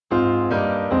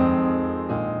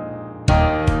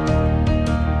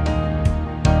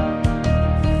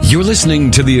You're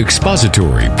listening to the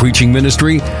expository preaching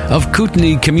ministry of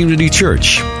Kootenai Community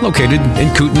Church, located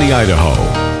in Kootenai,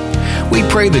 Idaho. We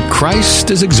pray that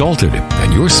Christ is exalted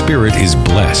and your spirit is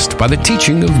blessed by the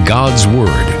teaching of God's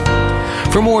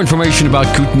Word. For more information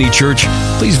about Kootenai Church,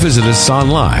 please visit us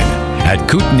online at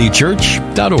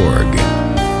kootenaichurch.org.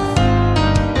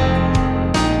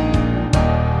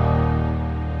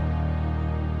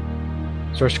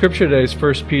 So our scripture today is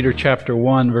 1 Peter chapter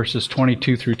 1, verses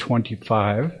 22 through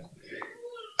 25.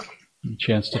 A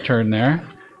chance to turn there.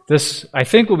 This, I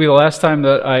think, will be the last time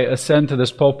that I ascend to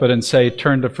this pulpit and say,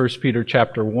 turn to 1 Peter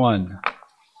chapter 1.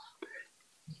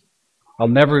 I'll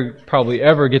never, probably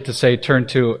ever get to say, turn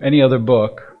to any other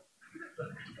book,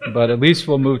 but at least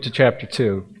we'll move to chapter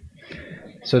 2.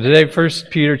 So today, 1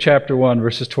 Peter chapter 1,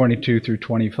 verses 22 through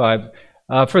 25.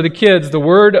 For the kids, the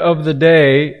word of the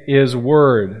day is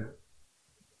word.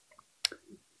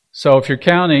 So if you're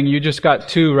counting, you just got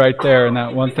 2 right there in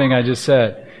that one thing I just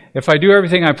said. If I do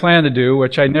everything I plan to do,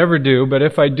 which I never do, but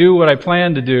if I do what I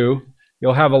plan to do,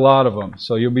 you'll have a lot of them.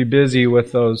 So you'll be busy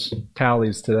with those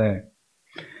tallies today.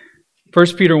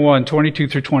 1 Peter 1, 22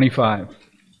 through 25.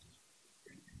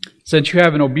 Since you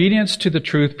have in obedience to the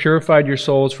truth purified your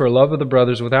souls for love of the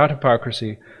brothers without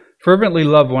hypocrisy, fervently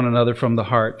love one another from the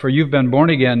heart. For you've been born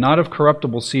again, not of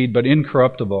corruptible seed, but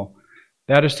incorruptible.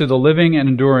 That is through the living and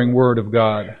enduring Word of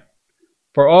God.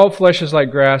 For all flesh is like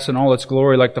grass, and all its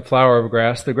glory like the flower of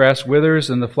grass. The grass withers,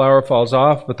 and the flower falls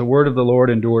off, but the word of the Lord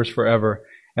endures forever.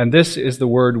 And this is the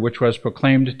word which was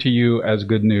proclaimed to you as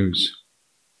good news.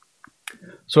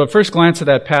 So at first glance at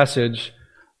that passage,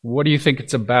 what do you think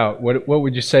it's about? What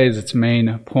would you say is its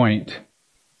main point?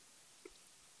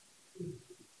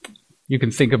 You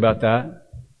can think about that.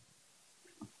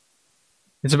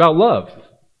 It's about love.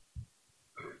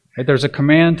 Right? There's a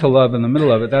command to love in the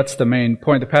middle of it. That's the main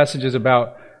point. The passage is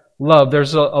about love.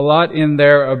 There's a lot in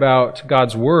there about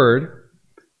God's Word,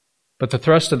 but the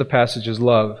thrust of the passage is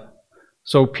love.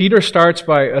 So Peter starts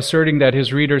by asserting that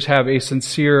his readers have a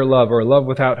sincere love, or love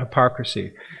without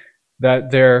hypocrisy,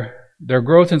 that their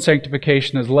growth in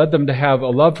sanctification has led them to have a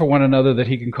love for one another that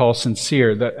he can call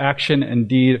sincere, that action and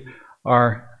deed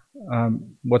are,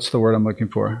 what's the word I'm looking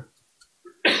for?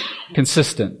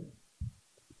 Consistent.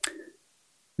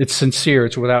 It's sincere.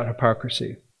 It's without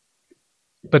hypocrisy.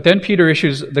 But then Peter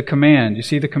issues the command. You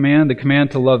see the command? The command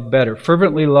to love better.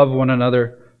 Fervently love one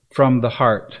another from the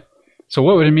heart. So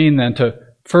what would it mean then to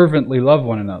fervently love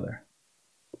one another?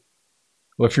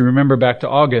 Well, if you remember back to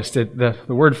August, the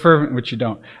word fervent, which you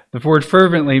don't, the word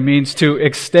fervently means to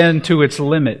extend to its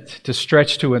limit, to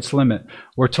stretch to its limit,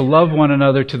 or to love one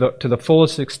another to the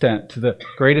fullest extent, to the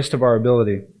greatest of our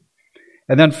ability.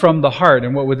 And then from the heart,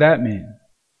 and what would that mean?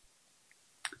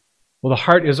 Well, the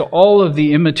heart is all of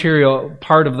the immaterial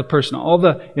part of the person. All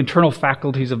the internal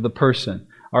faculties of the person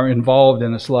are involved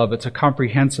in this love. It's a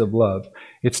comprehensive love.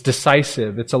 It's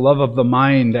decisive. It's a love of the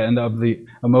mind and of the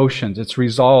emotions. It's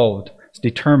resolved. It's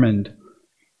determined.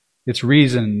 It's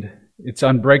reasoned. It's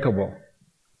unbreakable.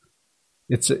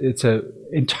 It's an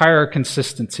entire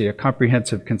consistency, a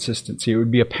comprehensive consistency. It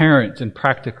would be apparent and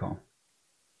practical.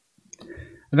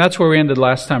 And that's where we ended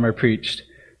last time I preached,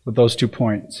 with those 2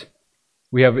 points.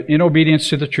 We have, in obedience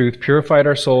to the truth, purified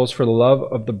our souls for the love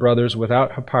of the brothers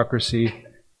without hypocrisy.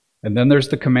 And then there's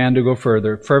the command to go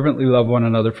further, fervently love one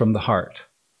another from the heart.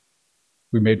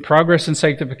 We made progress in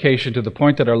sanctification to the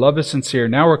point that our love is sincere.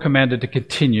 Now we're commanded to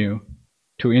continue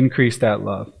to increase that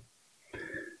love.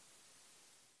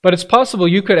 But it's possible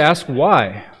you could ask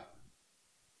why.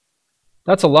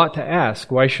 That's a lot to ask.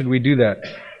 Why should we do that?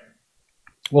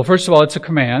 Well, first of all, it's a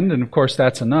command, and of course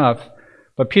that's enough.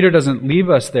 But Peter doesn't leave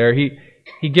us there.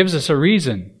 He gives us a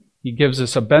reason. He gives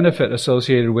us a benefit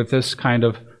associated with this kind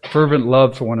of fervent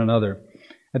love for one another.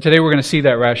 And today we're going to see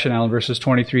that rationale in verses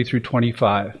 23 through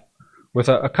 25, with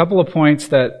a couple of points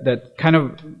that kind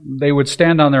of, they would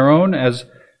stand on their own as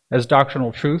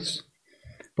doctrinal truths.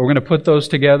 But we're going to put those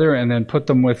together and then put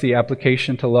them with the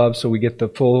application to love so we get the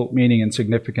full meaning and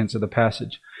significance of the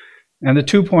passage. And the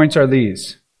 2 points are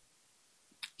these.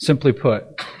 Simply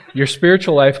put, your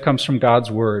spiritual life comes from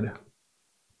God's Word.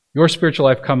 Your spiritual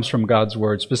life comes from God's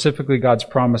Word, specifically God's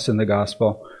promise in the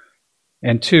gospel.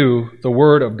 And 2, the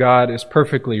Word of God is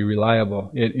perfectly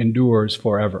reliable. It endures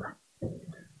forever.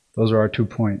 Those are our 2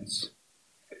 points.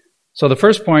 So the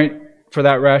first point for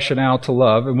that rationale to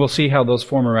love, and we'll see how those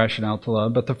form a rationale to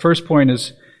love, but the first point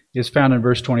is found in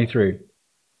verse 23.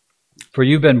 For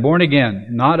you've been born again,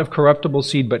 not of corruptible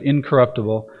seed, but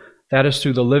incorruptible. That is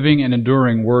through the living and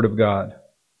enduring Word of God.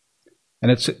 And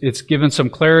it's given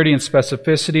some clarity and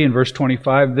specificity in verse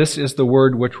 25. This is the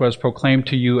word which was proclaimed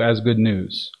to you as good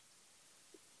news.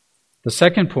 The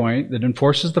second point that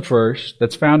enforces the first,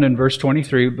 that's found in verse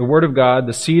 23, the Word of God,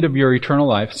 the seed of your eternal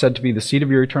life, said to be the seed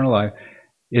of your eternal life,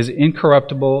 is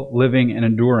incorruptible, living, and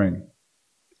enduring.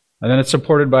 And then it's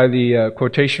supported by the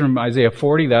quotation from Isaiah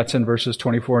 40, that's in verses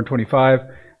 24 and 25.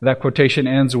 That quotation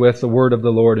ends with, the word of the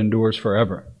Lord endures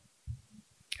forever.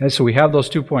 Okay, so we have those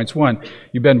 2 points. One,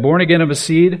 you've been born again of a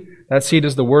seed. That seed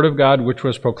is the word of God, which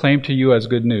was proclaimed to you as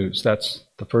good news. That's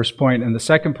the first point. And the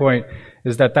second point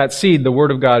is that seed, the word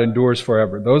of God, endures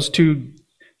forever. Those two.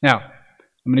 Now,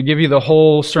 I'm going to give you the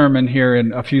whole sermon here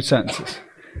in a few sentences.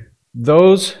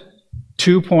 Those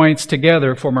 2 points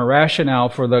together form a rationale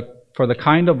for the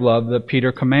kind of love that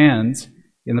Peter commands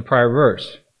in the prior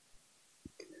verse.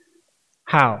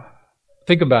 How?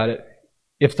 Think about it.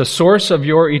 If the source of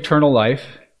your eternal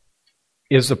life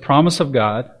is the promise of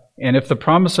God, and if the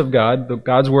promise of God,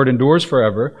 God's word endures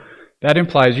forever, that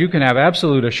implies you can have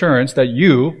absolute assurance that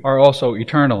you are also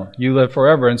eternal. You live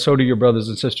forever, and so do your brothers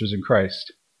and sisters in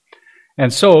Christ.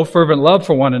 And so, fervent love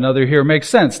for one another here makes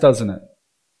sense, doesn't it?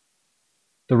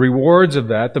 The rewards of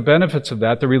that, the benefits of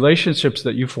that, the relationships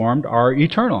that you formed are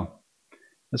eternal.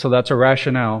 And so that's a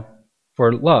rationale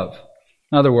for love.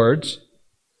 In other words,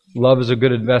 love is a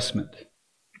good investment.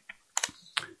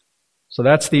 So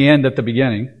that's the end at the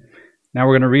beginning. Now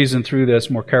we're going to reason through this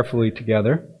more carefully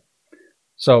together.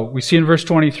 So we see in verse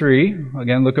 23,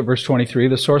 again look at verse 23,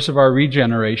 the source of our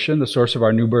regeneration, the source of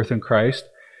our new birth in Christ,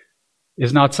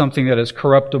 is not something that is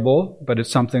corruptible, but it's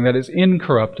something that is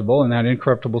incorruptible, and that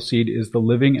incorruptible seed is the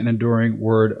living and enduring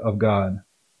Word of God.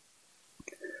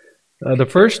 The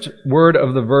first word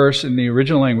of the verse in the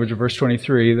original language of verse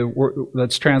 23, the word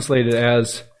that's translated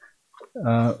as,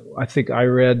 I think I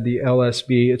read the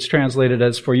LSB, it's translated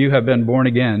as, for you have been born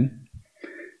again.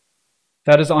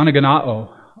 That is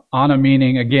anaganao. Ana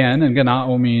meaning again, and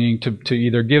ganao meaning to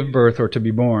either give birth or to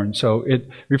be born. So it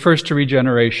refers to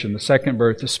regeneration, the second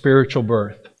birth, the spiritual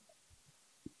birth.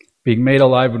 Being made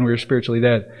alive when we were spiritually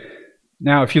dead.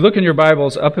 Now, if you look in your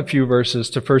Bibles up a few verses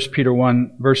to 1 Peter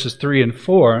 1, verses 3 and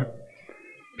 4,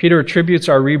 Peter attributes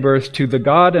our rebirth to the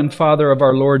God and Father of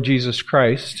our Lord Jesus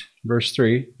Christ, verse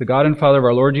 3, the God and Father of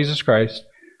our Lord Jesus Christ,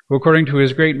 who according to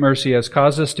his great mercy has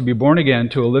caused us to be born again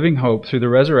to a living hope through the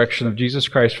resurrection of Jesus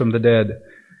Christ from the dead,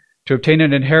 to obtain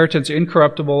an inheritance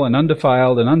incorruptible and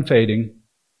undefiled and unfading,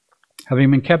 having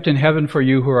been kept in heaven for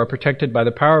you who are protected by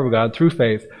the power of God through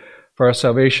faith for our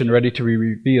salvation ready to be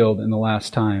revealed in the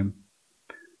last time.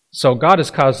 So God has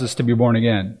caused us to be born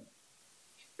again.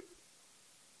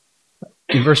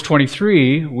 In verse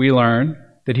 23, we learn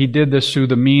that he did this through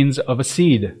the means of a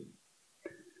seed.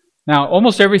 Now,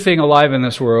 almost everything alive in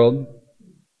this world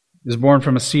is born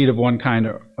from a seed of one kind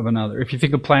or of another. If you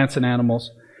think of plants and animals,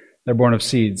 they're born of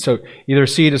seeds. So either a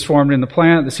seed is formed in the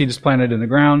plant, the seed is planted in the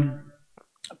ground,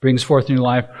 brings forth new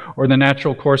life, or the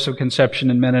natural course of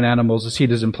conception in men and animals, the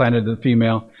seed is implanted in the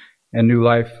female, and new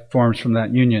life forms from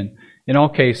that union. In all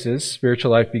cases,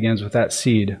 spiritual life begins with that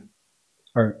seed.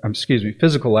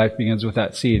 Physical life begins with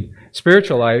that seed.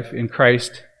 Spiritual life in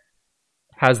Christ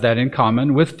has that in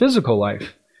common with physical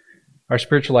life. Our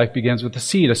spiritual life begins with a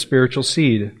seed, a spiritual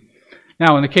seed.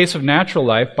 Now, in the case of natural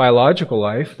life, biological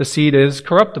life, the seed is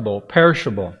corruptible,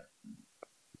 perishable.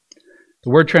 The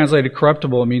word translated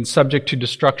corruptible means subject to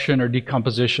destruction or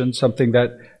decomposition, something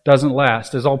that doesn't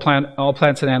last, as all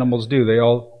plants and animals do. They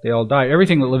all die.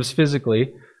 Everything that lives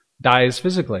physically dies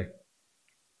physically.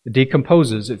 It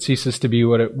decomposes. It ceases to be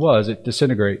what it was. It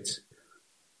disintegrates.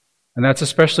 And that's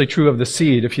especially true of the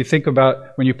seed. If you think about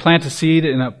when you plant a seed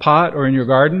in a pot or in your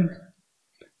garden,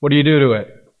 what do you do to it?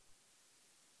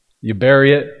 You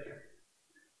bury it,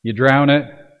 you drown it,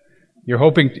 you're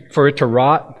hoping for it to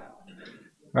rot,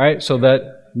 right? So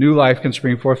that new life can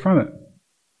spring forth from it.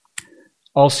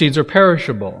 All seeds are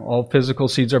perishable. All physical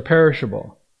seeds are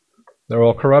perishable. They're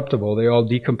all corruptible. They all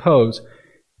decompose.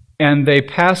 And they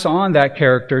pass on that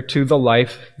character to the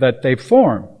life that they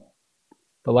form.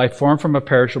 The life formed from a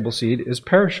perishable seed is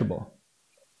perishable.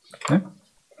 Okay?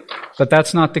 But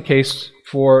that's not the case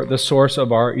for the source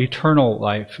of our eternal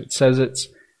life. It says it's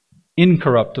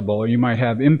incorruptible, or you might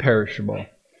have imperishable.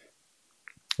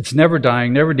 It's never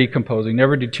dying, never decomposing,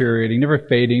 never deteriorating, never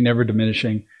fading, never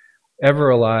diminishing, ever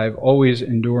alive, always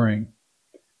enduring.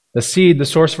 The seed, the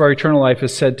source of our eternal life,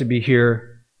 is said to be here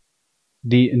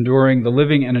the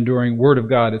living and enduring Word of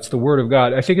God. It's the Word of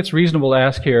God. I think it's reasonable to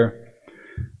ask here,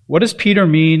 what does Peter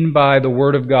mean by the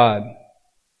Word of God?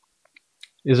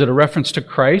 Is it a reference to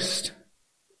Christ?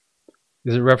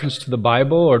 Is it a reference to the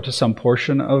Bible or to some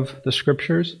portion of the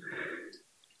Scriptures?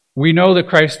 We know that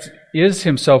Christ is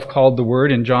himself called the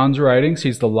Word in John's writings.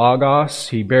 He's the Logos.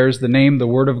 He bears the name, the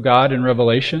Word of God, in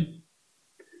Revelation.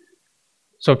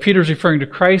 So if Peter's referring to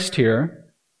Christ here,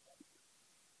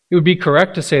 it would be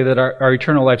correct to say that our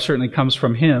eternal life certainly comes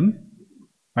from Him,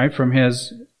 right? From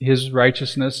His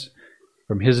righteousness,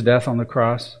 from His death on the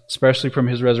cross, especially from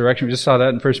His resurrection. We just saw that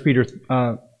in 1 Peter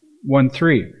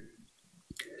 1:3.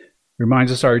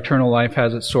 Reminds us our eternal life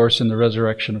has its source in the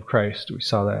resurrection of Christ. We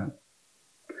saw that.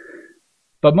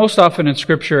 But most often in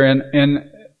Scripture, and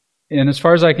as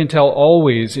far as I can tell,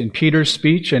 always in Peter's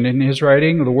speech and in his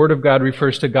writing, the Word of God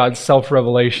refers to God's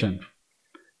self-revelation,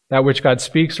 that which God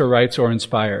speaks or writes or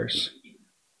inspires.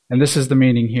 And this is the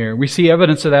meaning here. We see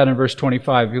evidence of that in verse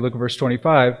 25. If you look at verse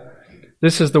 25,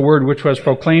 this is the word which was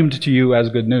proclaimed to you as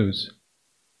good news.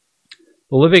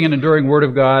 The living and enduring Word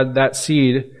of God, that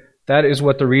seed, that is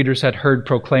what the readers had heard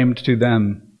proclaimed to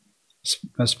them.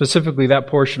 Specifically, that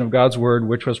portion of God's Word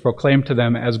which was proclaimed to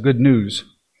them as good news.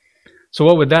 So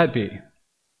what would that be?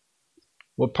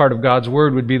 What part of God's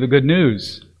Word would be the good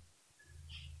news?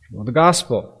 Well, the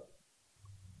gospel.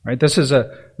 Right? This is a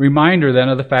reminder then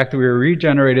of the fact that we were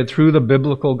regenerated through the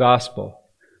biblical gospel.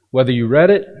 Whether you read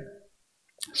it,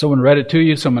 someone read it to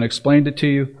you, someone explained it to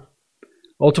you,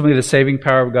 ultimately the saving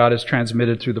power of God is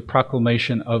transmitted through the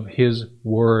proclamation of His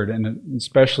Word, and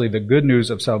especially the good news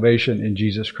of salvation in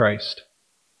Jesus Christ.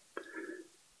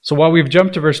 So while we've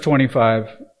jumped to verse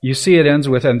 25, you see it ends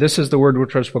with, and this is the word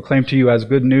which was proclaimed to you as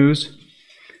good news.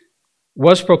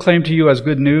 Was proclaimed to you as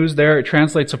good news. There it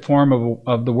translates a form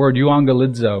of the word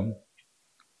euangelizo.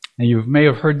 And you may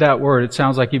have heard that word. It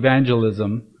sounds like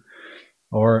evangelism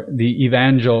or the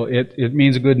evangel. It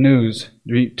means good news,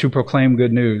 to proclaim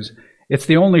good news. It's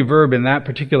the only verb in that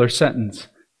particular sentence.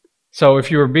 So if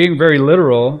you were being very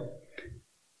literal,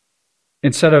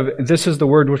 instead of this is the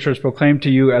word which was proclaimed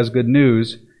to you as good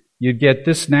news, you'd get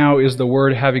this now is the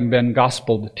word having been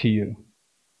gospeled to you.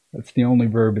 That's the only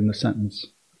verb in the sentence.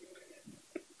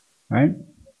 Right?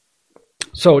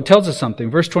 So it tells us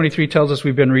something. Verse 23 tells us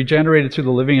we've been regenerated through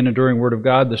the living and enduring Word of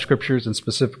God, the Scriptures, and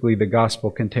specifically the gospel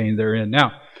contained therein.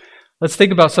 Now, let's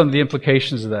think about some of the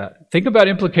implications of that. Think about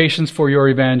implications for your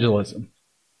evangelism.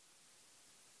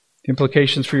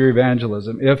 Implications for your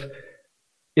evangelism.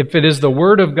 If it is the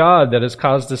Word of God that has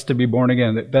caused us to be born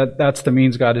again, that's the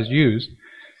means God has used,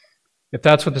 if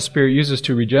that's what the Spirit uses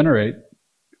to regenerate,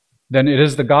 then it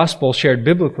is the gospel shared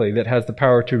biblically that has the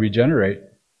power to regenerate.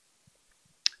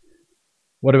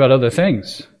 What about other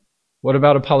things? What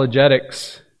about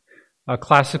apologetics?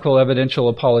 Classical evidential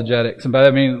apologetics. And by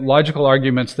that I mean logical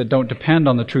arguments that don't depend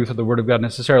on the truth of the Word of God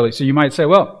necessarily. So you might say,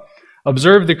 well,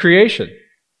 observe the creation.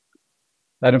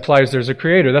 That implies there's a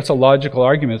creator. That's a logical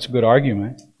argument. It's a good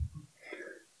argument.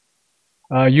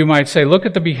 You might say, look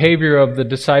at the behavior of the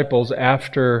disciples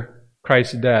after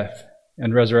Christ's death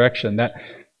and resurrection.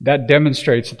 That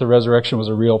demonstrates that the resurrection was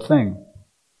a real thing.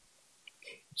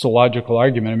 It's a logical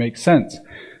argument. It makes sense.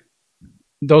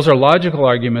 Those are logical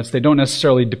arguments. They don't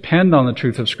necessarily depend on the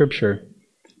truth of Scripture.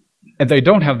 And they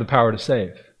don't have the power to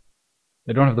save.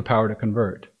 They don't have the power to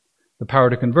convert. The power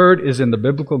to convert is in the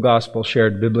biblical gospel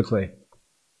shared biblically.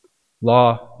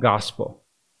 Law, gospel.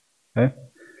 Okay?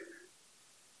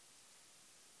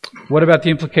 What about the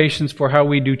implications for how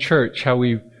we do church, how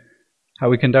we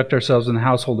conduct ourselves in the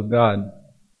household of God?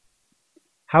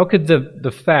 How could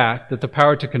the fact that the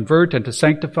power to convert and to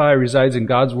sanctify resides in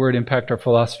God's Word impact our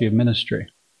philosophy of ministry?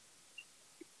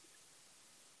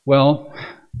 Well,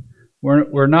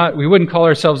 we wouldn't call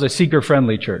ourselves a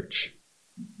seeker-friendly church.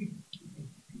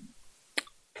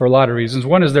 For a lot of reasons.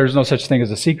 One is there's no such thing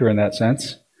as a seeker in that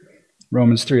sense.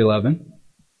 Romans 3:11.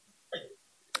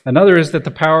 Another is that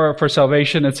the power for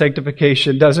salvation and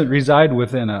sanctification doesn't reside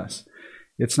within us.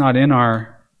 It's not in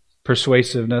our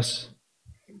persuasiveness,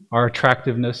 our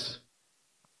attractiveness.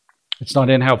 It's not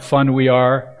in how fun we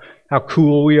are, how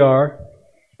cool we are.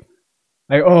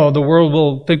 The world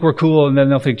will think we're cool and then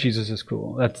they'll think Jesus is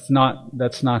cool. That's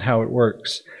not how it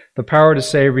works. The power to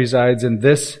save resides in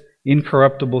this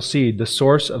incorruptible seed, the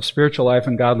source of spiritual life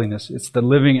and godliness. It's the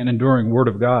living and enduring Word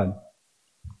of God.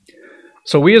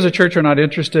 So we as a church are not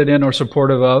interested in or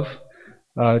supportive of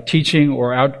teaching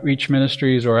or outreach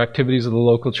ministries or activities of the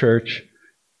local church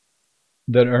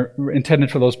that are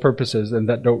intended for those purposes and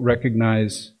that don't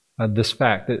recognize this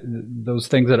fact. That those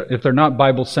things that, if they're not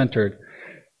Bible-centered,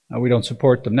 we don't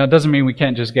support them. Now, it doesn't mean we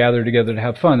can't just gather together to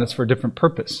have fun. That's for a different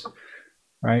purpose,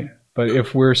 right? But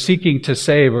if we're seeking to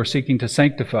save or seeking to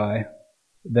sanctify,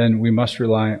 then we must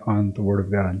rely on the Word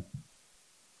of God.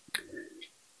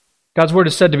 God's Word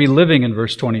is said to be living in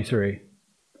verse 23.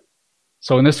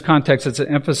 So in this context, it's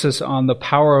an emphasis on the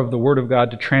power of the Word of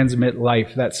God to transmit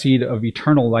life, that seed of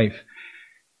eternal life.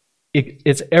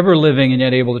 It's ever living and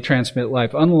yet able to transmit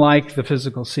life, unlike the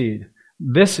physical seed.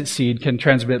 This seed can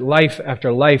transmit life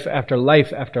after life after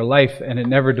life after life, and it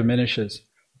never diminishes.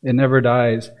 It never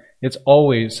dies. It's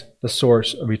always the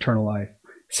source of eternal life.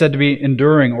 It's said to be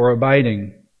enduring or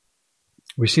abiding.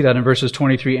 We see that in verses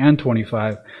 23 and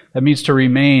 25. That means to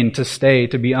remain, to stay,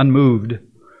 to be unmoved.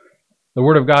 The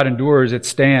Word of God endures, it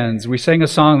stands. We sang a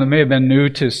song that may have been new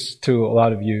to a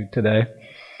lot of you today.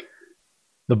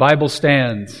 The Bible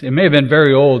stands. It may have been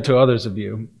very old to others of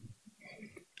you.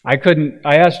 I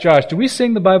asked Josh, do we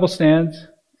sing The Bible Stands?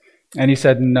 And he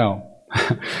said, no.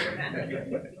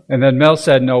 And then Mel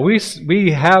said, no,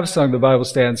 we have sung The Bible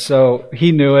Stands, so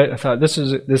he knew it. I thought, this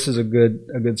is a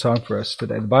good song for us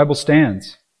today. The Bible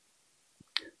stands.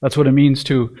 That's what it means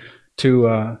to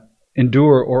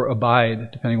endure or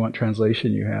abide, depending on what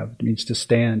translation you have. It means to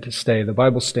stand, to stay. The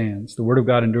Bible stands. The Word of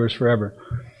God endures forever.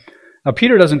 Now,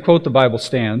 Peter doesn't quote the Bible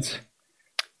stands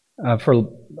for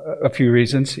a few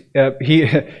reasons.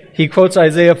 He quotes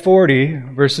Isaiah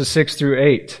 40, verses 6 through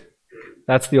 8.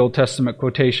 That's the Old Testament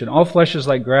quotation. All flesh is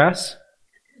like grass,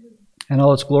 and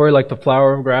all its glory like the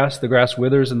flower of grass. The grass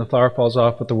withers and the flower falls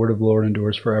off, but the word of the Lord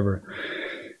endures forever.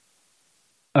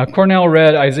 Cornell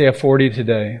read Isaiah 40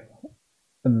 today.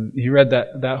 And he read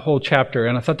that whole chapter,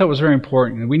 and I thought that was very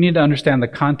important. We need to understand the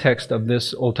context of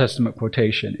this Old Testament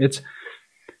quotation.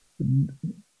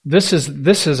 This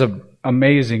is a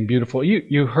amazing, beautiful.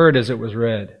 You heard as it was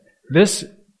read.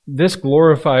 This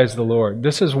glorifies the Lord.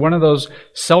 This is one of those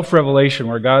self-revelation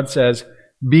where God says,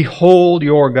 "Behold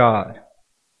your God."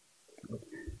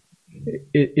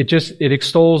 It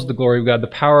extols the glory of God, the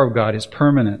power of God, His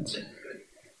permanence.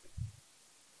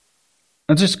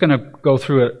 I'm just going to go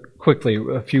through it quickly,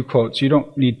 a few quotes. You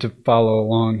don't need to follow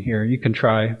along here. You can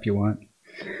try if you want.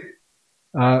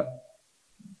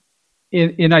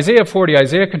 In Isaiah 40,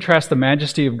 Isaiah contrasts the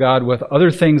majesty of God with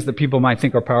other things that people might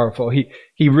think are powerful.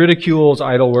 He ridicules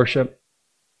idol worship.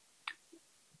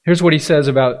 Here's what he says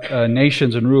about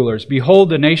nations and rulers. "Behold,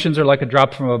 the nations are like a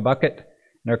drop from a bucket,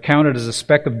 and are counted as a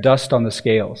speck of dust on the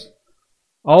scales.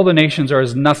 All the nations are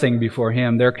as nothing before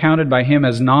Him. They're counted by Him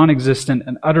as non-existent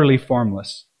and utterly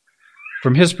formless.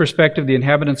 From His perspective, the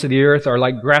inhabitants of the earth are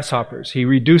like grasshoppers. He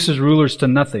reduces rulers to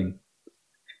nothing."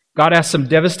 God asks some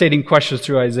devastating questions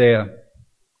through Isaiah.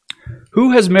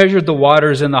 "Who has measured the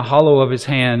waters in the hollow of His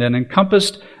hand, and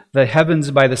encompassed the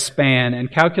heavens by the span,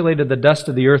 and calculated the dust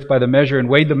of the earth by the measure, and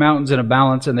weighed the mountains in a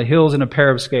balance, and the hills in a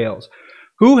pair of scales?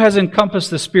 Who has encompassed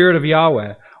the Spirit of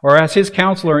Yahweh, or as His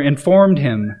counselor informed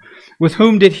Him? With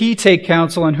whom did He take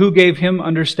counsel, and who gave Him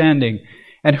understanding?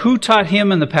 And who taught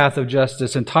Him in the path of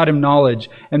justice, and taught Him knowledge,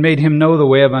 and made Him know the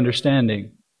way of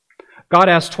understanding?" God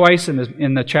asks twice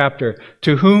in the chapter,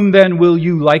 "To whom then will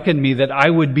you liken me that I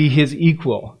would be His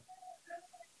equal?"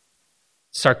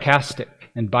 Sarcastic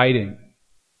and biting.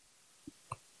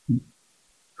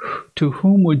 To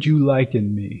whom would you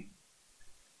liken me?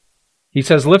 He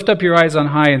says, "Lift up your eyes on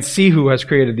high and see who has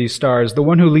created these stars, the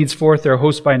one who leads forth their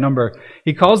host by number.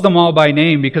 He calls them all by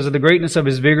name because of the greatness of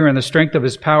His vigor and the strength of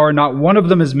His power. Not one of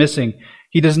them is missing.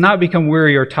 He does not become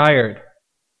weary or tired."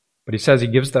 But He says He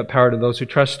gives that power to those who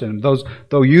trust in Him.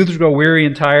 Though youths grow weary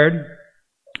and tired,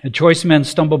 and choice men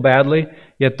stumble badly,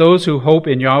 yet those who hope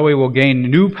in Yahweh will gain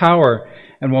new power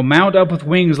and will mount up with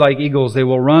wings like eagles. They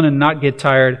will run and not get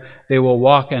tired. They will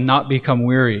walk and not become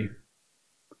weary.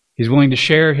 He's willing to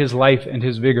share His life and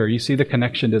His vigor. You see the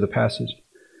connection to the passage.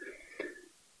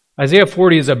 Isaiah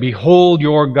 40 is a "Behold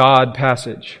your God"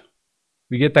 passage.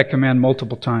 We get that command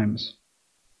multiple times.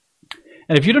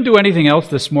 And if you don't do anything else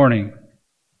this morning,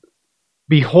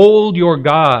 behold your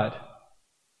God.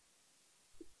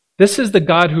 This is the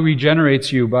God who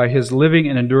regenerates you by His living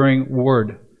and enduring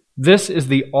word. This is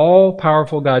the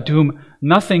all-powerful God to whom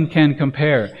nothing can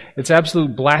compare. It's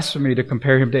absolute blasphemy to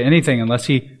compare Him to anything unless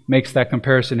He makes that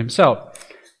comparison Himself.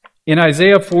 In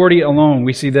Isaiah 40 alone,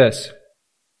 we see this.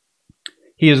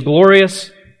 He is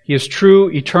glorious, He is true,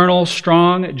 eternal,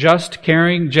 strong, just,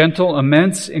 caring, gentle,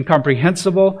 immense,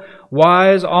 incomprehensible,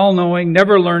 wise, all-knowing,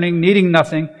 never learning, needing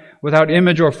nothing, without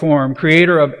image or form,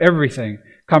 creator of everything,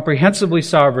 comprehensively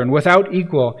sovereign, without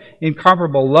equal,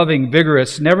 incomparable, loving,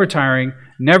 vigorous, never tiring,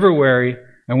 never weary,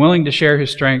 and willing to share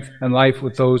His strength and life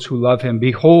with those who love Him.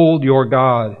 Behold your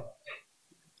God.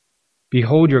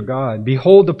 Behold your God.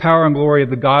 Behold the power and glory of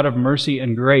the God of mercy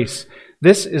and grace.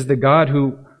 This is the God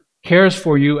who cares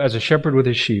for you as a shepherd with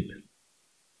His sheep.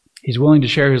 He's willing to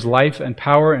share His life and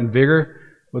power and vigor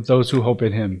with those who hope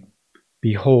in Him.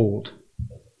 Behold.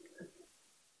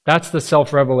 That's the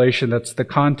self-revelation. That's the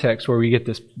context where we get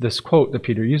this quote that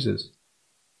Peter uses.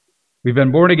 We've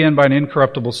been born again by an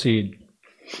incorruptible seed.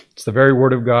 It's the very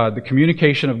word of God, the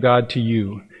communication of God to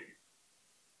you.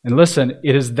 And listen,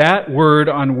 it is that word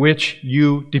on which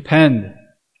you depend.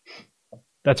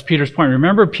 That's Peter's point.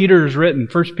 Remember, 1 Peter is written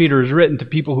to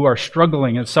people who are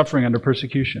struggling and suffering under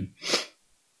persecution.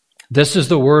 This is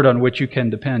the word on which you can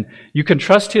depend. You can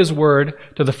trust his word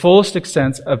to the fullest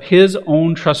extent of his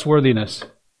own trustworthiness.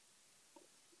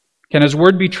 Can his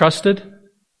word be trusted?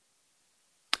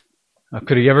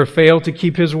 Could he ever fail to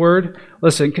keep his word?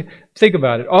 Listen, think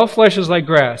about it. All flesh is like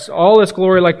grass, all its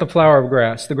glory like the flower of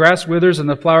grass. The grass withers and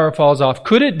the flower falls off.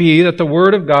 Could it be that the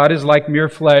word of God is like mere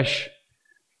flesh?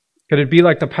 Could it be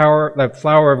like that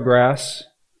flower of grass?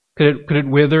 Could it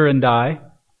wither and die?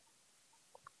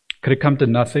 Could it come to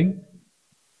nothing?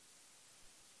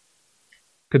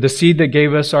 Could the seed that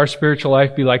gave us our spiritual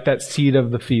life be like that seed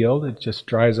of the field? It just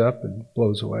dries up and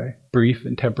blows away, brief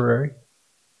and temporary.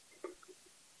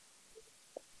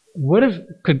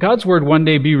 Could God's word one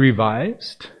day be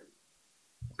revised?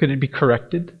 Could it be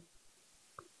corrected?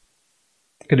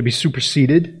 Could it be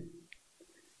superseded?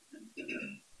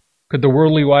 Could the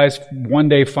worldly wise one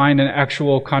day find an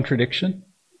actual contradiction?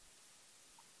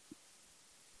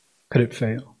 Could it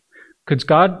fail? Could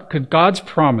God's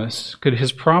promise, could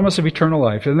his promise of eternal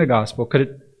life in the gospel, could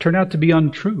it turn out to be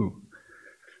untrue?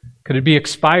 Could it be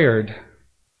expired,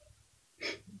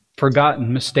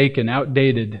 forgotten, mistaken,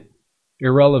 outdated,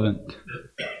 irrelevant?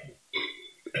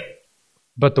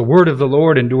 But the word of the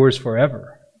Lord endures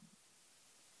forever.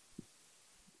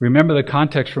 Remember the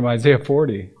context from Isaiah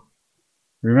 40.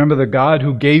 Remember the God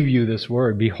who gave you this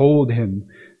word. Behold him.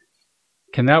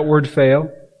 Can that word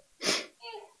fail?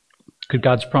 Could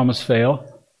God's promise fail?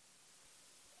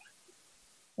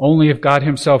 Only if God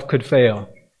himself could fail.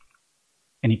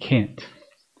 And he can't.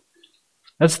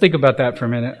 Let's think about that for a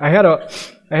minute. I had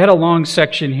a long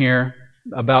section here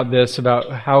about this,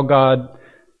 about how God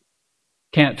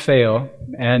can't fail.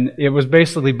 And it was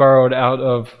basically borrowed out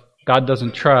of God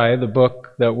Doesn't Try, the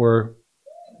book that we're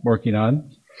working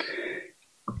on.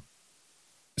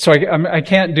 So I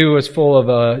can't do as full of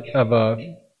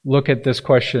a look at this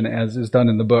question as is done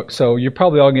in the book. So you're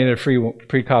probably all getting a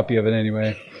free copy of it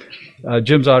anyway.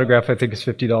 Jim's autograph, I think, is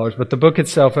 $50. But the book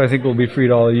itself, I think, will be free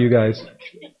to all of you guys.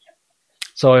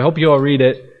 So I hope you all read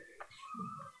it.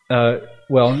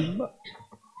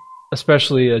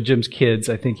 Especially Jim's kids.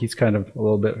 I think he's kind of a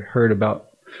little bit hurt about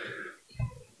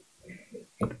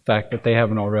the fact that they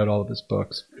haven't all read all of his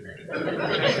books.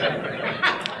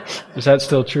 Is that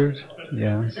still true?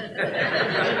 Yeah.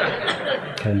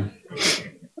 Okay.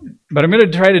 But I'm going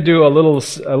to try to do a little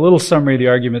summary of the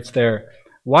arguments there.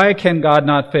 Why can God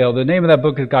not fail? The name of that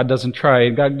book is God Doesn't Try.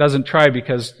 God doesn't try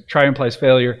because try implies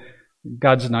failure.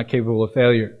 God's not capable of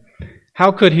failure.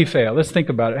 How could he fail? Let's think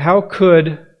about it. How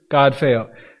could God fail?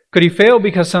 Could he fail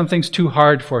because something's too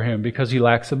hard for him, because he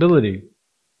lacks ability?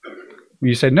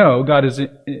 You say, no, God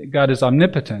is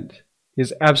omnipotent.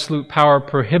 His absolute power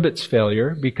prohibits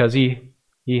failure because he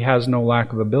has no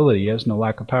lack of ability. He has no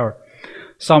lack of power.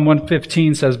 Psalm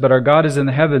 115 says, but our God is in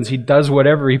the heavens. He does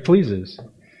whatever he pleases.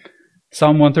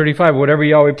 Psalm 135, whatever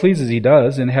Yahweh pleases, he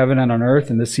does in heaven and on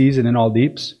earth, in the seas and in all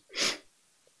deeps.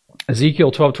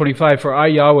 Ezekiel 12:25, for I,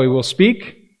 Yahweh, will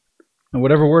speak, and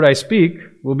whatever word I speak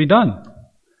will be done.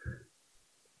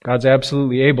 God's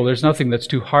absolutely able. There's nothing that's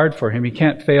too hard for him. He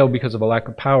can't fail because of a lack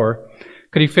of power.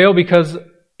 Could he fail because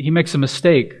he makes a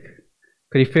mistake?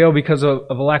 Could he fail because of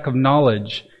a lack of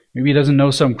knowledge? Maybe he doesn't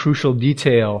know some crucial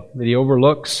detail that he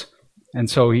overlooks, and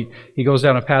so he goes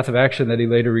down a path of action that he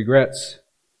later regrets.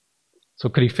 So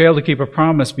could he fail to keep a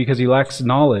promise because he lacks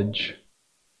knowledge?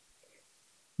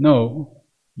 No.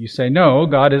 You say no,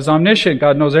 God is omniscient.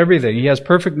 God knows everything. He has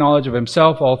perfect knowledge of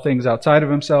himself, all things outside of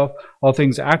himself, all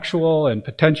things actual and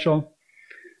potential.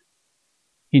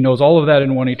 He knows all of that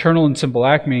in one eternal and simple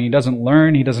act, meaning he doesn't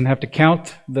learn. He doesn't have to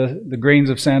count the grains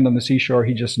of sand on the seashore.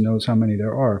 He just knows how many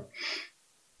there are.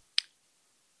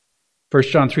 1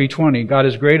 John 3:20, God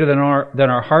is greater than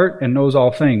our heart and knows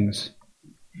all things.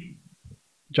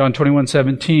 John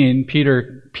 21:17,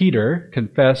 Peter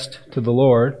confessed to the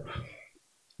Lord,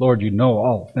 Lord, you know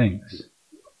all things.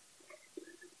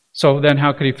 So then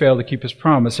how could he fail to keep his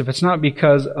promise? If it's not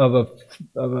because of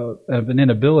an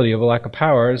inability, of a lack of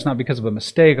power, it's not because of a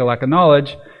mistake, a lack of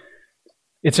knowledge,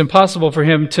 it's impossible for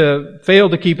him to fail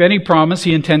to keep any promise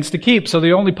he intends to keep. So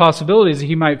the only possibility is that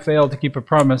he might fail to keep a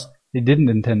promise he didn't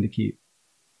intend to keep.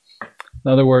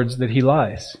 In other words, that he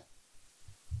lies.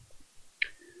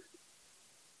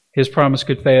 His promise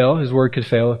could fail, his word could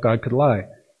fail if God could lie.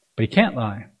 But he can't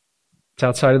lie. It's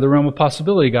outside of the realm of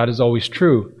possibility. God is always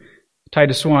true.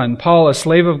 Titus 1, Paul, a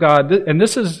slave of God, and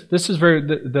this is very,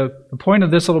 the point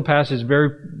of this little passage,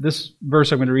 this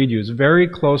verse I'm going to read you is very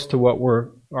close to what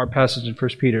our passage in 1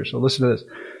 Peter. So listen to this.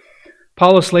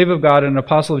 Paul, a slave of God and an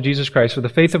apostle of Jesus Christ, for the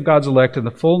faith of God's elect and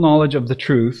the full knowledge of the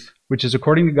truth, which is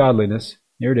according to godliness,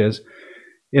 Here it is.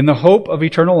 In the hope of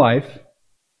eternal life,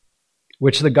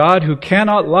 which the God who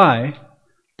cannot lie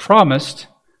promised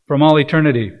from all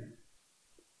eternity,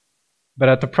 but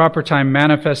at the proper time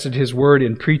manifested his word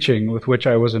in preaching, with which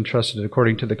I was entrusted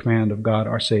according to the command of God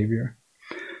our Savior.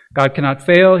 God cannot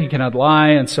fail, he cannot lie,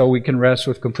 and so we can rest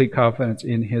with complete confidence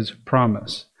in his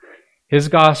promise. His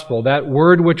gospel, that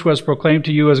word which was proclaimed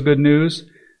to you as good news,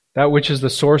 that which is the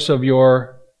source of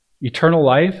your eternal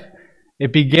life,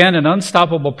 it began an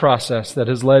unstoppable process that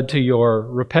has led to your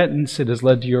repentance, it has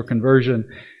led to your conversion,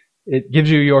 it gives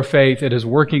you your faith, it is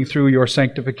working through your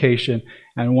sanctification,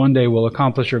 and one day will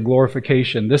accomplish your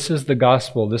glorification. This is the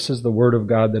gospel, this is the word of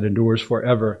God that endures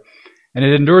forever. And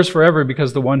it endures forever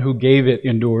because the one who gave it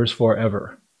endures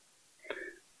forever.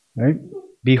 Right?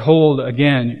 Behold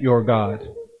again your God.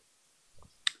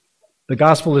 The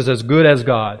gospel is as good as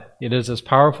God. It is as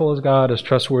powerful as God, as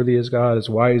trustworthy as God, as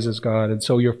wise as God, and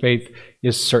so your faith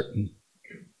is certain.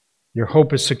 Your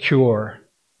hope is secure.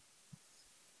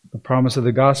 The promise of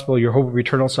the gospel, your hope of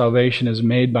eternal salvation, is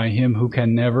made by him who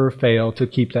can never fail to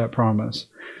keep that promise.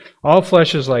 All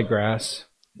flesh is like grass.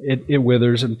 It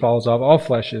withers and falls off. All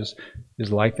flesh is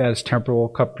like that. It's temporal,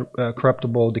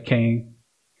 corruptible, decaying.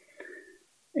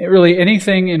 Really,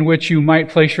 anything in which you might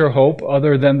place your hope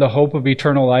other than the hope of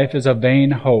eternal life is a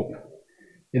vain hope.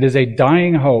 It is a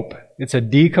dying hope. It's a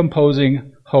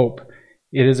decomposing hope.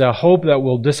 It is a hope that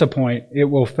will disappoint. It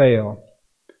will fail.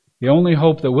 The only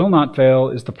hope that will not fail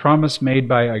is the promise made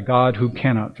by a God who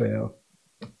cannot fail.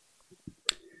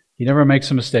 He never makes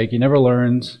a mistake. He never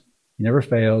learns. He never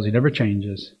fails. He never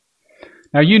changes.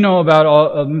 Now, you know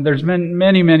about there's been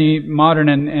many modern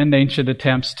and ancient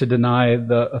attempts to deny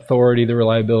the authority, the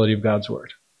reliability of God's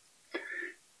Word.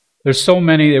 There's so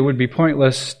many, it would be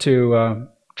pointless to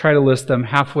try to list them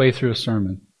halfway through a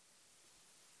sermon.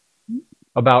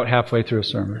 About halfway through a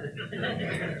sermon.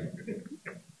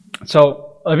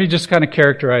 So, let me just kind of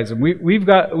characterize them.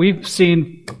 We've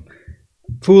seen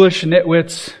foolish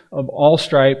nitwits of all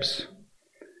stripes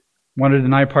want to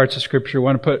deny parts of Scripture,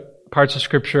 want to put parts of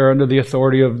Scripture under the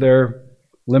authority of their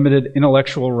limited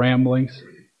intellectual ramblings.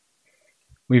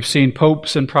 We've seen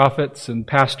popes and prophets and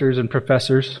pastors and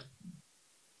professors.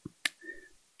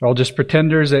 They're all just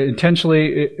pretenders that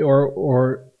intentionally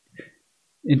or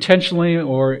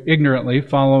ignorantly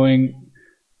following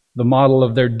the model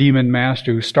of their demon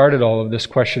master who started all of this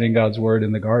questioning God's Word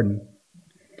in the garden.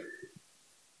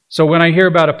 So when I hear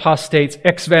about apostates,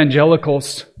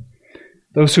 ex-evangelicals,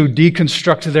 those who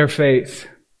deconstruct their faith,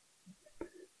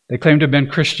 they claim to have been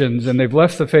Christians, and they've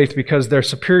left the faith because their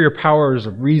superior powers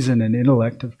of reason and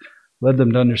intellect have led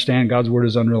them to understand God's Word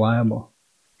is unreliable.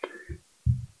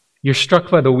 You're struck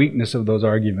by the weakness of those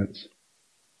arguments.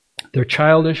 They're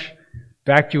childish,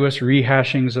 vacuous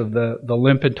rehashings of the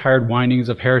limp and tired whinings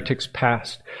of heretics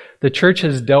past. The church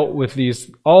has dealt with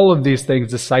all of these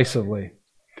things decisively.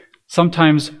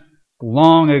 Sometimes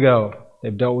long ago,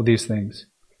 they've dealt with these things.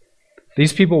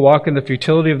 These people walk in the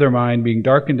futility of their mind, being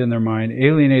darkened in their mind,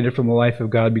 alienated from the life of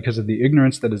God because of the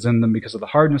ignorance that is in them, because of the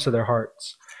hardness of their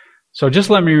hearts. So just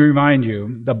let me remind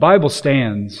you, the Bible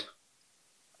stands.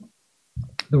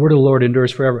 The word of the Lord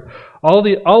endures forever.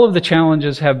 All of the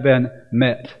challenges have been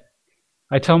met.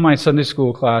 I tell my Sunday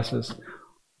school classes,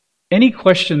 any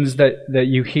questions that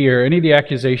you hear, any of the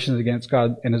accusations against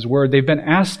God and His Word, they've been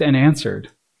asked and answered.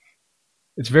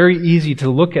 It's very easy to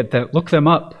look at that, look them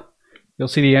up. You'll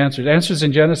see the answers. Answers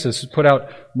in Genesis put out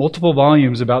multiple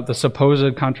volumes about the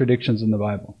supposed contradictions in the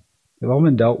Bible. They've all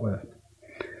been dealt with.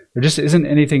 There just isn't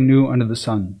anything new under the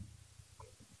sun.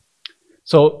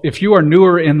 So if you are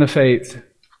newer in the faith,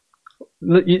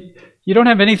 you don't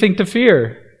have anything to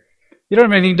fear. You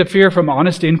don't have anything to fear from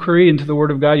honest inquiry into the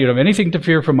Word of God. You don't have anything to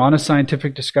fear from honest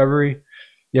scientific discovery.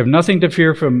 You have nothing to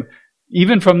fear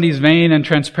even from these vain and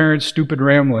transparent, stupid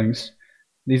ramblings,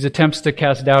 these attempts to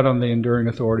cast doubt on the enduring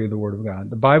authority of the Word of God.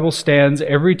 The Bible stands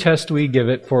every test we give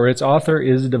it, for its author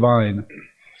is divine.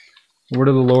 The Word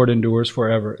of the Lord endures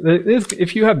forever.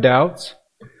 If you have doubts,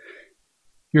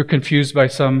 you're confused by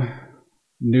some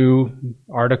new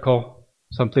article,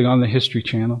 something on the History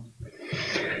Channel,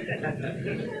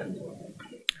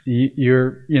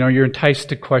 you're enticed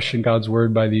to question God's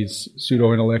Word by these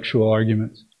pseudo-intellectual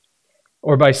arguments,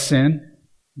 or by sin,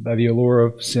 by the allure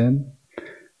of sin.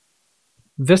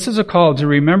 This is a call to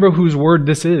remember whose word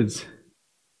this is.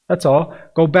 That's all.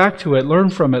 Go back to it, learn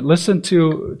from it, listen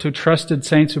to trusted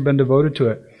saints who've been devoted to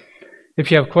it. If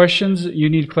you have questions,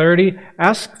 you need clarity,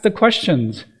 ask the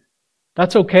questions.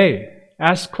 That's okay.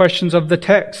 Ask questions of the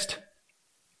text.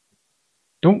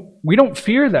 We don't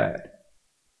fear that.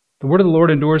 The word of the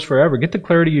Lord endures forever. Get the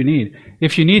clarity you need.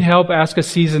 If you need help, ask a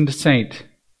seasoned saint.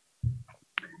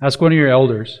 Ask one of your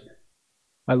elders.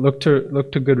 Look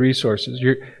to good resources.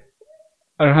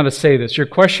 I don't know how to say this. Your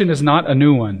question is not a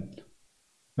new one.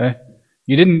 Okay?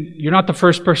 You're not the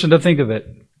first person to think of it.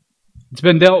 It's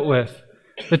been dealt with.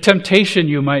 The temptation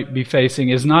you might be facing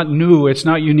is not new. It's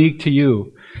not unique to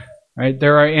you. Right?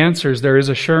 There are answers. There is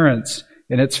assurance.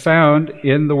 And it's found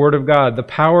in the Word of God. The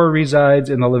power resides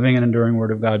in the living and enduring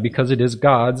Word of God because it is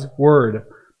God's Word.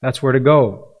 That's where to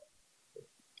go.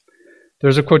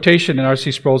 There's a quotation in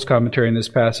R.C. Sproul's commentary in this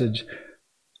passage,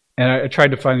 and I tried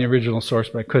to find the original source,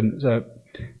 but I couldn't.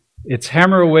 It's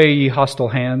hammer away, ye hostile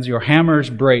hands, your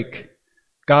hammers break,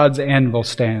 God's anvil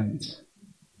stands.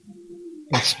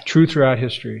 It's true throughout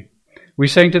history. We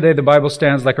sang today, the Bible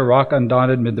stands like a rock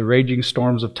undaunted mid the raging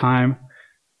storms of time.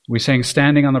 We sang,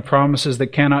 standing on the promises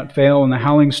that cannot fail, when the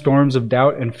howling storms of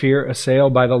doubt and fear assail,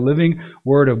 by the living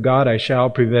word of God I shall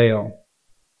prevail.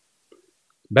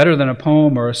 Better than a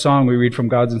poem or a song, we read from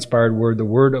God's inspired word, the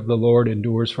word of the Lord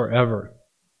endures forever.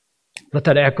 Let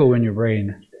that echo in your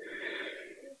brain.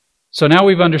 So now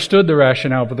we've understood the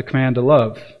rationale for the command to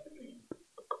love.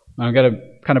 I've got to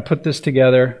kind of put this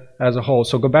together as a whole.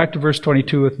 So go back to verse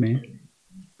 22 with me.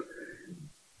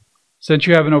 Since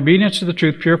you have in obedience to the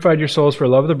truth purified your souls for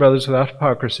love of the brothers without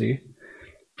hypocrisy,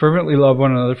 fervently love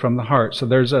one another from the heart. So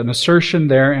there's an assertion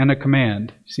there and a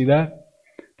command. See that?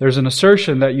 There's an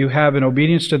assertion that you have in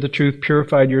obedience to the truth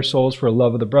purified your souls for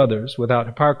love of the brothers without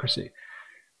hypocrisy.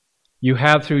 You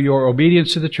have, through your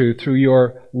obedience to the truth, through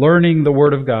your learning the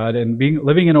Word of God and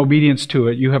living in obedience to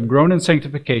it, you have grown in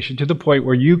sanctification to the point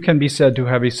where you can be said to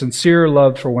have a sincere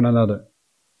love for one another.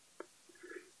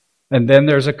 And then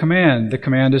there's a command. The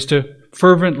command is to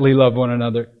fervently love one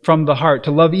another from the heart,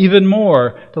 to love even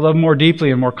more, to love more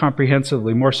deeply and more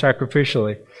comprehensively, more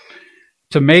sacrificially,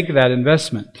 to make that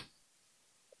investment.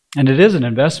 And it is an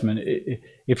investment.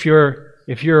 If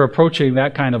you're approaching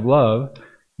that kind of love,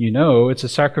 you know it's a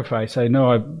sacrifice. I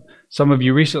know some of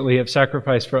you recently have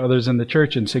sacrificed for others in the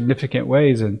church in significant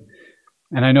ways, and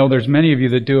I know there's many of you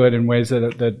that do it in ways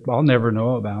that I'll never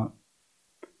know about.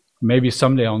 Maybe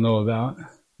someday I'll know about,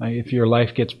 if your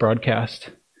life gets broadcast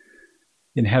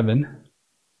in heaven.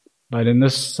 But in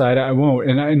this side, I won't.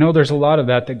 And I know there's a lot of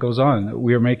that goes on.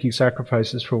 We are making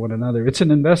sacrifices for one another. It's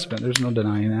an investment. There's no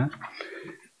denying that.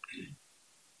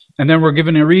 And then we're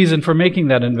given a reason for making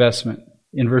that investment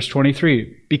in verse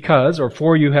 23. Because, or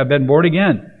for you have been born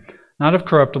again, not of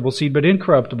corruptible seed, but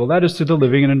incorruptible. That is through the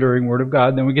living and enduring Word of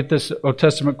God. Then we get this Old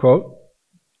Testament quote.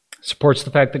 Supports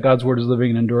the fact that God's Word is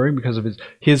living and enduring because of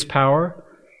His power,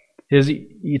 His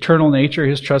eternal nature,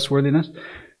 His trustworthiness.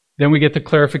 Then we get the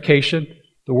clarification,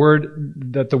 the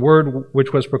word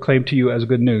which was proclaimed to you as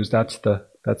good news. That's the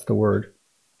word.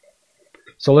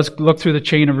 So let's look through the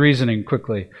chain of reasoning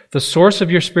quickly. The source of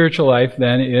your spiritual life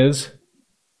then is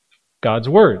God's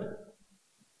Word.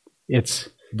 It's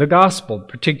the gospel, in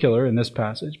particular in this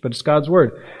passage, but it's God's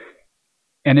Word.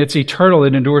 And it's eternal,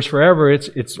 it endures forever,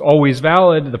 it's always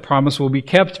valid, the promise will be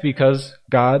kept because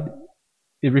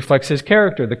it reflects His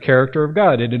character, the character of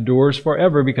God. It endures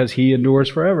forever because He endures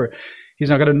forever. He's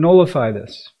not going to nullify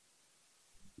this.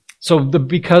 So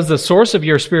because the source of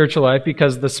your spiritual life,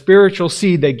 because the spiritual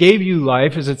seed that gave you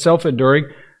life is itself enduring,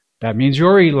 that means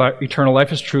your eternal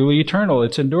life is truly eternal.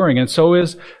 It's enduring. And so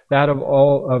is that of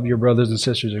all of your brothers and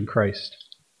sisters in Christ.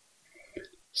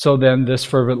 So then this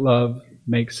fervent love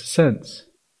makes sense.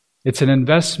 It's an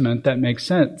investment that makes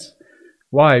sense.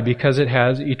 Why? Because it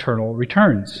has eternal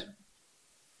returns.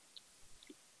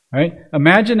 Right?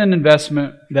 Imagine an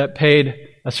investment that paid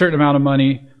a certain amount of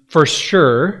money for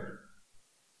sure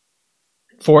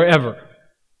forever.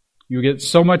 You get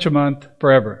so much a month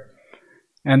forever.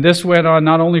 And this went on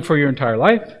not only for your entire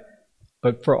life,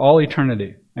 but for all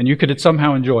eternity. And you could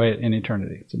somehow enjoy it in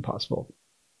eternity. It's impossible.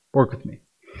 Work with me.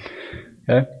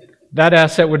 Okay? That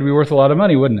asset would be worth a lot of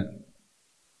money, wouldn't it?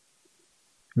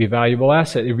 It'd be a valuable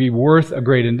asset. It'd be worth a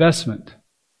great investment.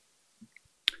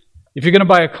 If you're going to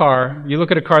buy a car, you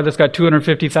look at a car that's got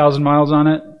 250,000 miles on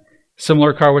it,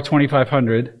 similar car with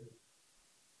 2,500,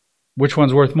 which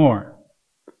one's worth more?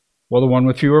 Well, the one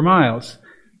with fewer miles.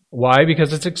 Why?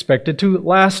 Because it's expected to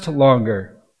last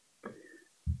longer.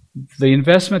 The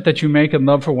investment that you make in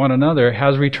love for one another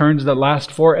has returns that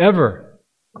last forever.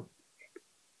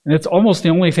 And it's almost the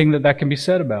only thing that can be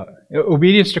said about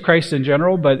obedience to Christ in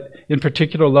general, but in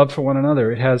particular love for one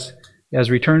another. It has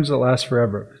returns that last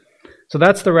forever. So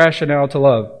that's the rationale to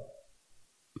love.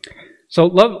 So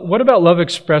love. What about love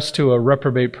expressed to a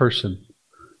reprobate person?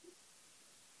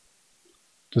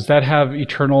 Does that have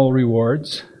eternal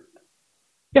rewards?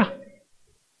 Yeah.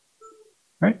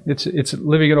 Right? It's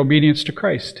living in obedience to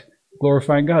Christ.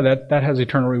 glorifying God. That has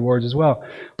eternal rewards as well.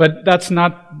 But that's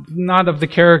not of the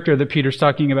character that Peter's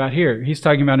talking about here. He's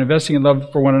talking about investing in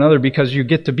love for one another because you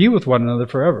get to be with one another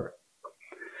forever.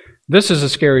 This is a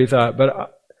scary thought,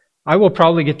 but I will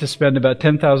probably get to spend about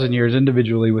 10,000 years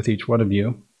individually with each one of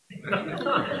you.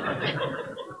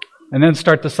 And then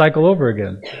start the cycle over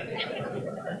again.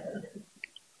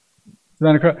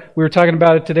 We were talking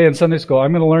about it today in Sunday school.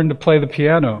 I'm going to learn to play the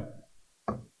piano.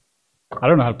 I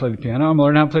don't know how to play the piano. I'm going to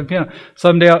learn how to play the piano.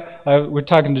 Someday, we're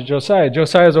talking to Josiah.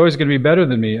 Josiah is always going to be better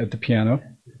than me at the piano.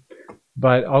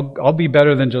 But I'll be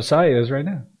better than Josiah is right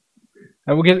now.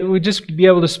 And we'll just be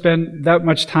able to spend that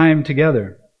much time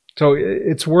together. So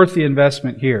it's worth the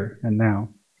investment here and now.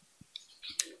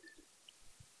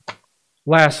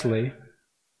 Lastly,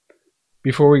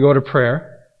 before we go to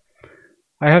prayer,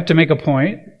 I have to make a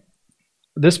point.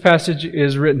 This passage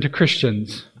is written to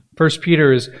Christians. 1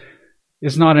 Peter is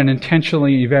not an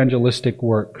intentionally evangelistic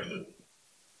work.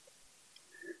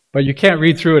 But you can't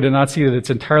read through it and not see that it's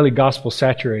entirely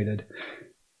gospel-saturated.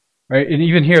 Right? And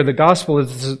even here, the gospel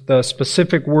is the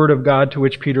specific word of God to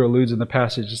which Peter alludes in the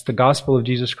passage. It's the gospel of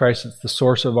Jesus Christ. It's the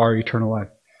source of our eternal life.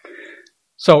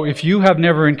 So if you have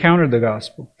never encountered the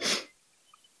gospel,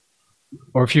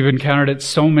 or if you've encountered it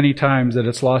so many times that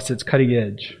it's lost its cutting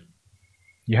edge,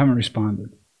 you haven't responded.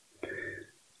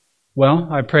 Well,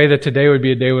 I pray that today would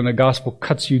be a day when the gospel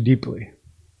cuts you deeply.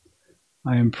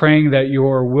 I am praying that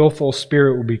your willful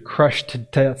spirit will be crushed to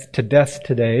death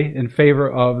today in favor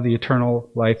of the eternal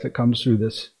life that comes through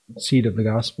this seed of the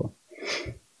gospel.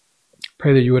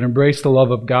 Pray that you would embrace the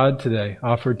love of God today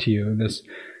offered to you in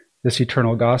this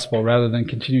eternal gospel rather than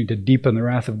continue to deepen the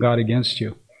wrath of God against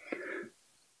you.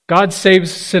 God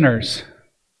saves sinners.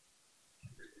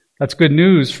 That's good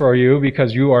news for you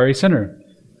because you are a sinner.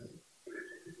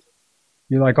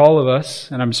 You're like all of us,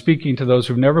 and I'm speaking to those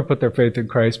who've never put their faith in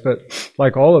Christ, but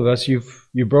like all of us, you've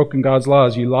broken God's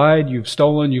laws. You lied, you've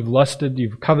stolen, you've lusted,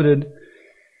 you've coveted,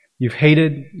 you've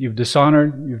hated, you've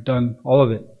dishonored, you've done all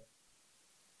of it.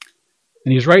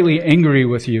 And He's rightly angry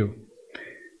with you.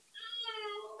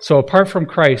 So apart from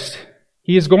Christ,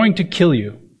 He is going to kill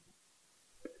you.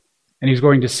 And He's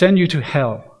going to send you to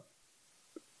hell.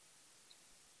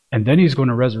 And then He's going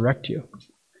to resurrect you.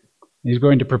 He's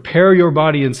going to prepare your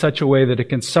body in such a way that it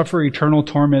can suffer eternal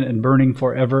torment and burning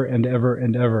forever and ever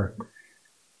and ever.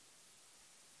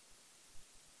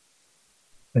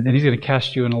 And then He's going to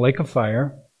cast you in a lake of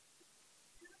fire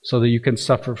so that you can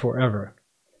suffer forever.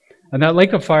 And that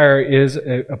lake of fire is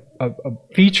a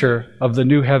feature of the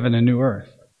new heaven and new earth.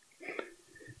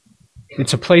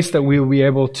 It's a place that we will be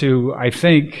able to, I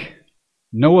think,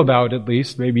 know about at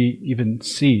least, maybe even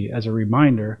see as a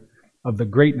reminder of the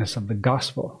greatness of the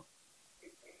gospel.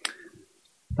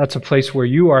 That's a place where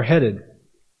you are headed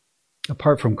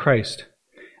apart from Christ.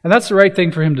 And that's the right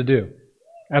thing for Him to do.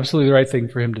 Absolutely the right thing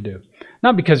for Him to do.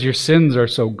 Not because your sins are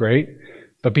so great,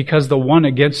 but because the one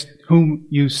against whom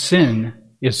you sin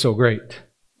is so great.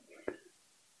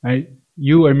 Right?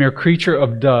 You, a mere creature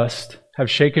of dust, have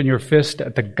shaken your fist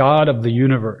at the God of the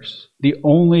universe, the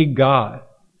only God,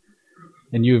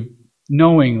 and you've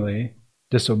knowingly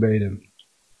disobeyed Him.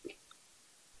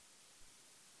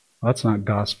 Well, that's not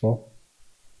gospel.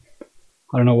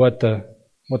 I don't know what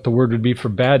the word would be for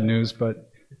bad news, but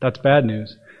that's bad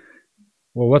news.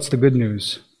 Well, what's the good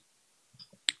news?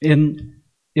 In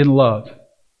love,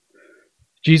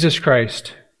 Jesus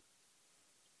Christ,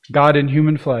 God in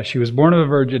human flesh, He was born of a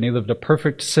virgin, He lived a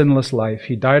perfect, sinless life.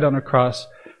 He died on a cross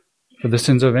for the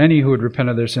sins of any who would repent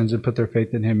of their sins and put their faith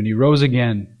in Him. And He rose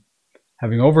again,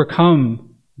 having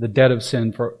overcome the debt of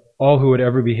sin for all who would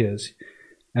ever be His.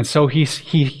 And so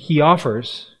He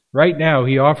offers, right now,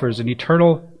 He offers an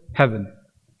eternal heaven.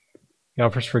 He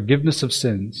offers forgiveness of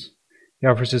sins. He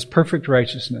offers His perfect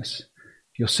righteousness.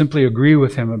 You'll simply agree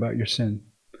with Him about your sin.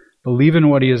 Believe in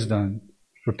what He has done.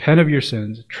 Repent of your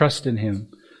sins. Trust in Him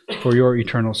for your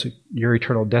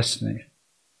eternal destiny.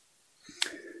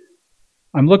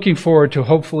 I'm looking forward to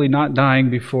hopefully not dying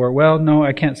before, well, no,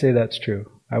 I can't say that's true.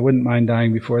 I wouldn't mind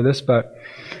dying before this, but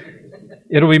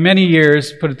it'll be many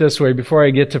years, put it this way, before I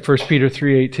get to 1 Peter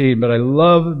 3:18, but I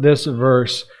love this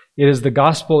verse. It is the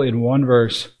gospel in one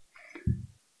verse.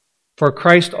 For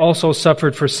Christ also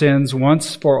suffered for sins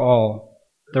once for all,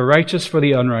 the righteous for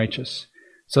the unrighteous,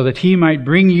 so that He might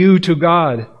bring you to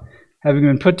God, having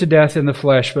been put to death in the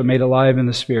flesh, but made alive in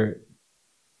the Spirit.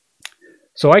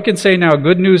 So I can say now,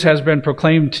 good news has been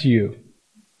proclaimed to you.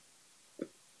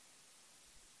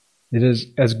 It is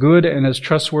as good and as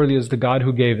trustworthy as the God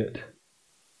who gave it.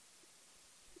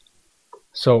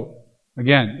 So,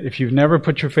 again, if you've never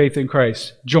put your faith in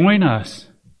Christ, join us.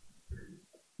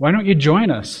 Why don't you join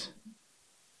us?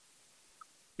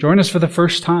 Join us for the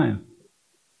first time.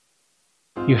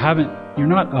 You're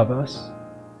not of us.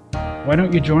 Why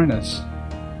don't you join us?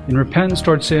 In repentance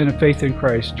toward sin and faith in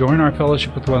Christ, join our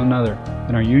fellowship with one another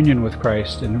and our union with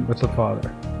Christ and with the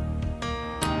Father.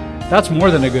 That's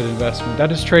more than a good investment.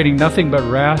 That is trading nothing but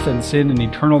wrath and sin and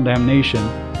eternal damnation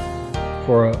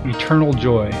for eternal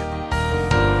joy.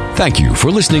 Thank you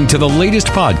for listening to the latest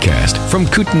podcast from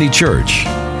Kootenai Church.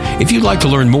 If you'd like to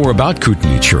learn more about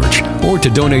Kootenai Church or to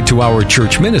donate to our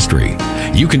church ministry,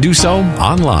 you can do so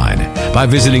online by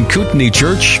visiting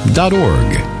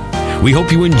kootenaichurch.org. We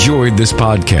hope you enjoyed this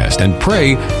podcast and pray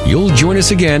you'll join us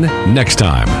again next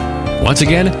time. Once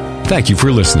again, thank you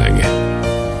for listening.